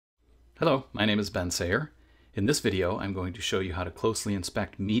Hello, my name is Ben Sayer. In this video, I'm going to show you how to closely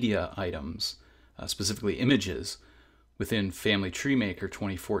inspect media items, specifically images, within Family Tree Maker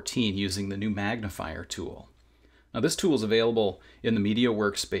 2014 using the new Magnifier tool. Now this tool is available in the Media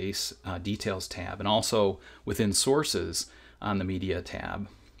Workspace Details tab and also within Sources on the Media tab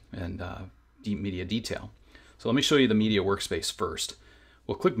and Media Detail. So let me show you the Media Workspace first.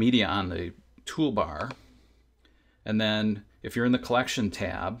 We'll click Media on the toolbar, and then if you're in the Collection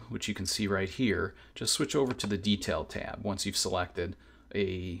tab, which you can see right here, just switch over to the Detail tab once you've selected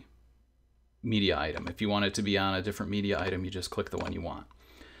a media item. If you want it to be on a different media item, you just click the one you want.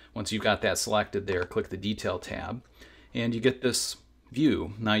 Once you've got that selected there, click the Detail tab, and you get this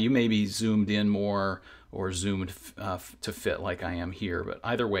view. Now you may be zoomed in more or zoomed to fit like I am here, but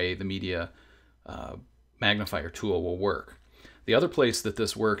either way, the Media Magnifier tool will work. The other place that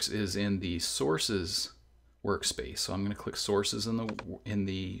this works is in the Sources workspace. So I'm going to click Sources in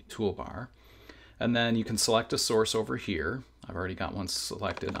the toolbar, and then you can select a source over here. I've already got one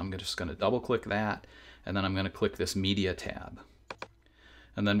selected. I'm just going to double click that, and then I'm going to click this Media tab.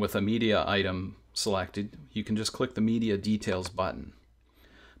 And then with a media item selected, you can just click the Media Details button.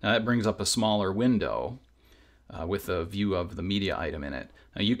 Now that brings up a smaller window with a view of the media item in it.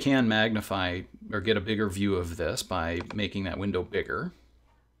 Now you can magnify or get a bigger view of this by making that window bigger.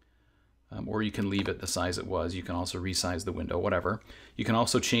 Or you can leave it the size it was. You can also resize the window, whatever. You can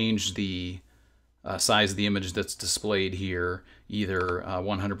also change the size of the image that's displayed here, either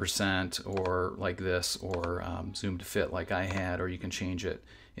 100% or like this, or zoom to fit like I had, or you can change it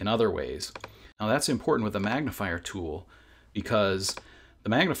in other ways. Now that's important with the magnifier tool, because the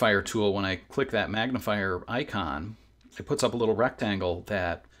magnifier tool, when I click that magnifier icon, it puts up a little rectangle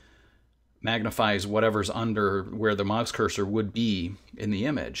that magnifies whatever's under where the mouse cursor would be in the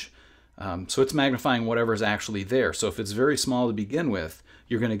image. So it's magnifying whatever's actually there. So if it's very small to begin with,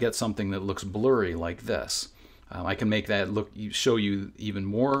 you're going to get something that looks blurry like this. I can make that show you even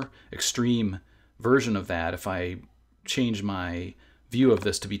more extreme version of that if I change my view of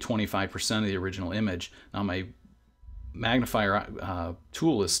this to be 25% of the original image. Now my magnifier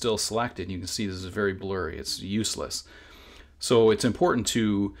tool is still selected. You can see this is very blurry. It's useless. So it's important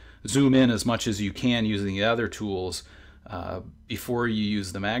to zoom in as much as you can using the other tools before you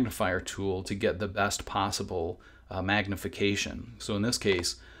use the magnifier tool to get the best possible magnification. So in this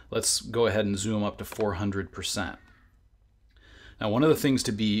case, let's go ahead and zoom up to 400%. Now one of the things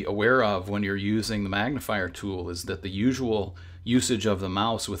to be aware of when you're using the magnifier tool is that the usual usage of the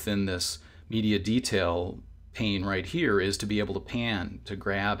mouse within this media detail pane right here is to be able to pan, to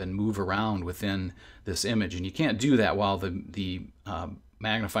grab and move around within this image, and you can't do that while the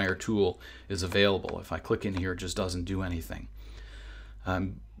magnifier tool is available. If I click in here, it just doesn't do anything.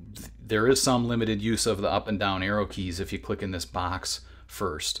 There is some limited use of the up and down arrow keys if you click in this box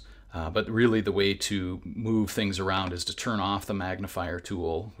first, but really the way to move things around is to turn off the magnifier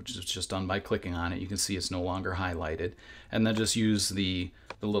tool, which is just done by clicking on it. You can see it's no longer highlighted, and then just use the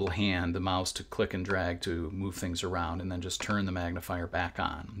little hand, the mouse, to click and drag to move things around, and then just turn the magnifier back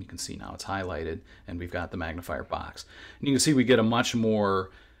on. You can see now it's highlighted and we've got the magnifier box. And you can see we get a much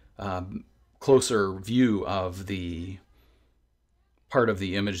more closer view of the part of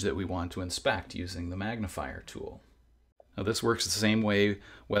the image that we want to inspect using the magnifier tool. Now this works the same way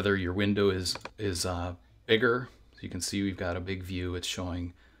whether your window is bigger. So you can see we've got a big view. It's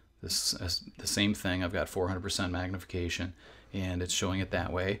showing this the same thing. I've got 400% magnification, and it's showing it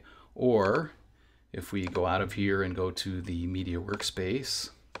that way. Or if we go out of here and go to the Media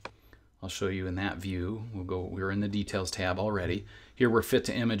Workspace, I'll show you in that view. We're in the Details tab already. Here we're fit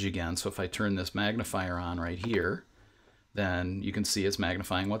to image again, so if I turn this magnifier on right here, then you can see it's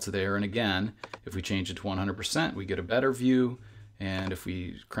magnifying what's there. And again, if we change it to 100%, we get a better view, and if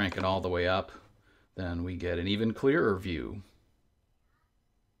we crank it all the way up, then we get an even clearer view.